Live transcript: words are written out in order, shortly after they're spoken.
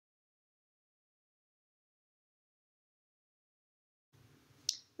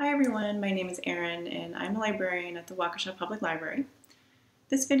Hi everyone, my name is Erin and I'm a librarian at the Waukesha Public Library.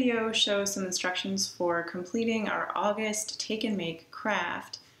 This video shows some instructions for completing our August Take and Make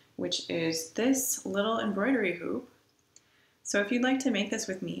craft, which is this little embroidery hoop. So if you'd like to make this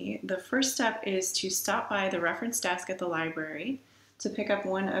with me, the first step is to stop by the reference desk at the library to pick up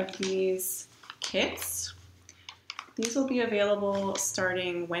one of these kits. These will be available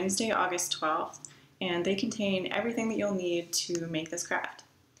starting Wednesday, August 12th, and they contain everything that you'll need to make this craft.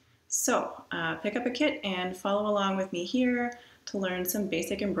 So pick up a kit and follow along with me here to learn some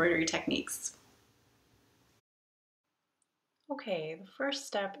basic embroidery techniques. Okay, the first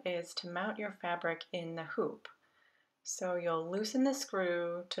step is to mount your fabric in the hoop. So you'll loosen the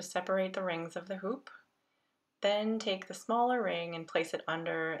screw to separate the rings of the hoop. Then take the smaller ring and place it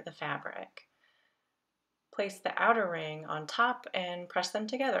under the fabric. Place the outer ring on top and press them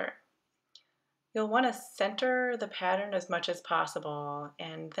together. You'll want to center the pattern as much as possible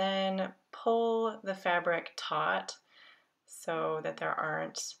and then pull the fabric taut so that there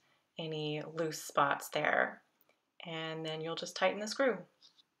aren't any loose spots there. And then you'll just tighten the screw.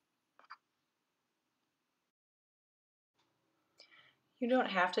 You don't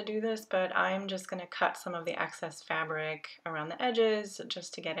have to do this, but I'm just going to cut some of the excess fabric around the edges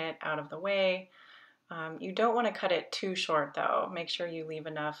just to get it out of the way. You don't want to cut it too short though. Make sure you leave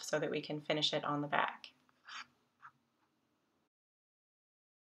enough so that we can finish it on the back.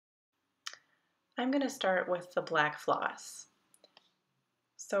 I'm going to start with the black floss.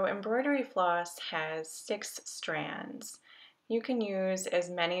 So embroidery floss has 6 strands. You can use as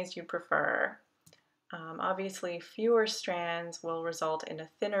many as you prefer. Obviously, fewer strands will result in a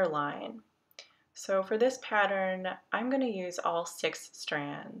thinner line. So for this pattern, I'm going to use all 6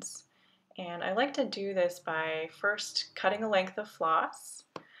 strands. And I like to do this by first cutting a length of floss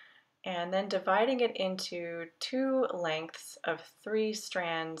and then dividing it into 2 lengths of 3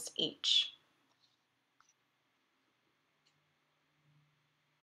 strands each.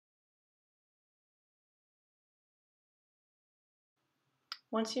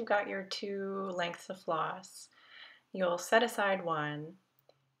 Once you've got your 2 lengths of floss, you'll set aside one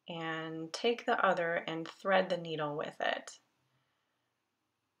and take the other and thread the needle with it.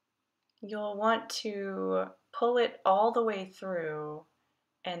 You'll want to pull it all the way through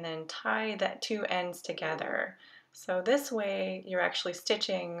and then tie that 2 ends together. So this way you're actually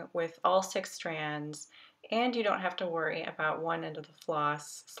stitching with all 6 strands and you don't have to worry about one end of the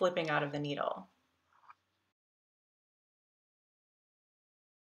floss slipping out of the needle.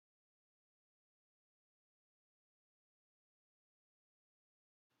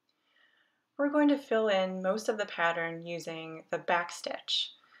 We're going to fill in most of the pattern using the back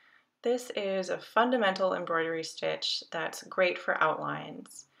stitch. This is a fundamental embroidery stitch that's great for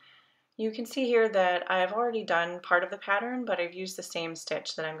outlines. You can see here that I've already done part of the pattern, but I've used the same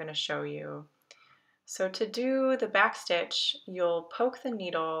stitch that I'm going to show you. So to do the back stitch, you'll poke the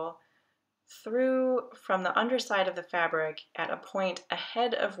needle through from the underside of the fabric at a point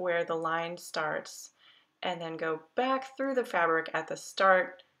ahead of where the line starts, and then go back through the fabric at the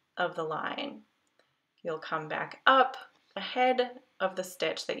start of the line. You'll come back up ahead of the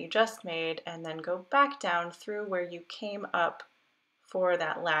stitch that you just made and then go back down through where you came up for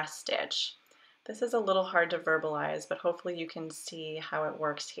that last stitch. This is a little hard to verbalize, but hopefully you can see how it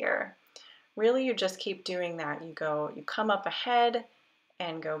works here. Really, you just keep doing that. You come up ahead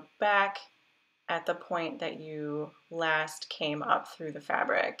and go back at the point that you last came up through the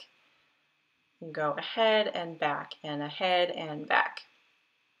fabric. You go ahead and back and ahead and back.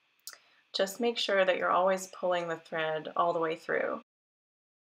 Just make sure that you're always pulling the thread all the way through.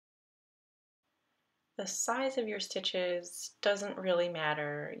 The size of your stitches doesn't really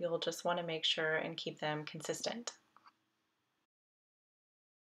matter. You'll just want to make sure and keep them consistent.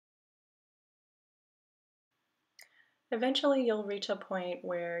 Eventually you'll reach a point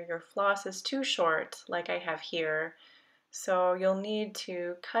where your floss is too short, like I have here, so you'll need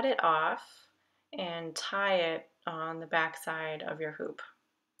to cut it off and tie it on the back side of your hoop.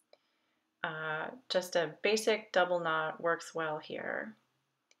 Just a basic double knot works well here.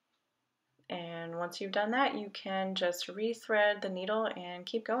 And once you've done that, you can just rethread the needle and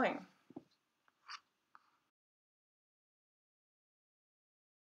keep going.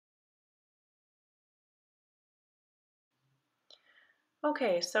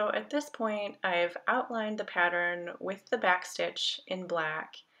 Okay, so at this point I've outlined the pattern with the back stitch in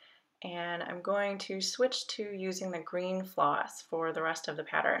black, and I'm going to switch to using the green floss for the rest of the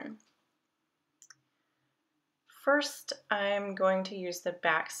pattern. First, I'm going to use the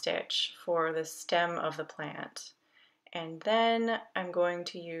back stitch for the stem of the plant, and then I'm going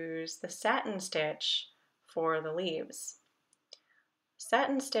to use the satin stitch for the leaves.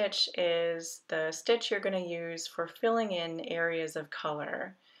 Satin stitch is the stitch you're going to use for filling in areas of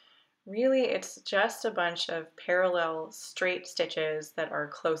color. Really, it's just a bunch of parallel straight stitches that are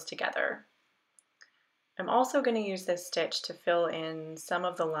close together. I'm also going to use this stitch to fill in some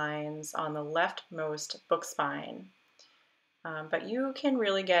of the lines on the leftmost book spine. But you can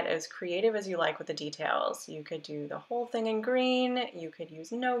really get as creative as you like with the details. You could do the whole thing in green, you could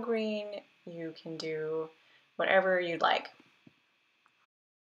use no green, you can do whatever you'd like.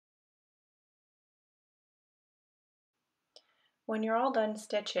 When you're all done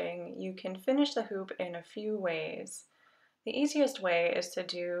stitching, you can finish the hoop in a few ways. The easiest way is to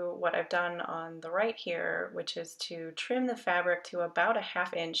do what I've done on the right here, which is to trim the fabric to about a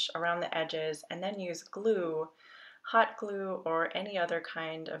 ½ inch around the edges and then use glue, hot glue or any other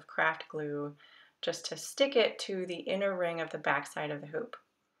kind of craft glue, just to stick it to the inner ring of the backside of the hoop.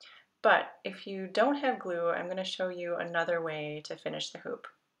 But if you don't have glue, I'm going to show you another way to finish the hoop.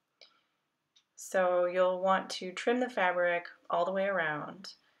 So you'll want to trim the fabric all the way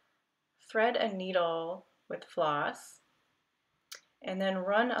around, thread a needle with floss, and then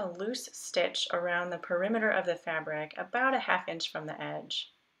run a loose stitch around the perimeter of the fabric about a ½ inch from the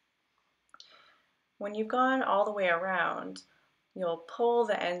edge. When you've gone all the way around, you'll pull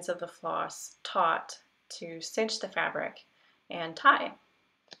the ends of the floss taut to cinch the fabric and tie.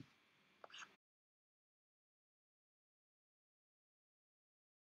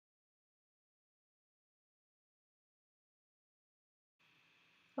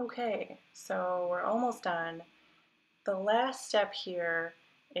 Okay, so we're almost done. The last step here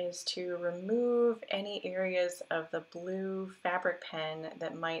is to remove any areas of the blue fabric pen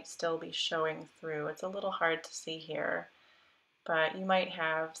that might still be showing through. It's a little hard to see here, but you might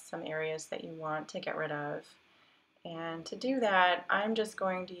have some areas that you want to get rid of. And to do that, I'm just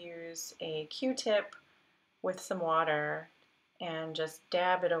going to use a Q-tip with some water and just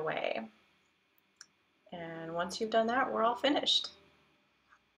dab it away. And once you've done that, we're all finished.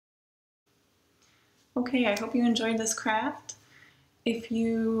 Okay, I hope you enjoyed this craft. If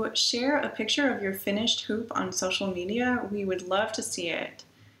you share a picture of your finished hoop on social media, we would love to see it.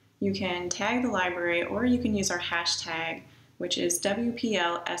 You can tag the library or you can use our hashtag, which is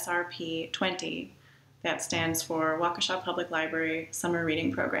WPLSRP20. That stands for Waukesha Public Library Summer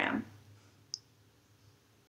Reading Program.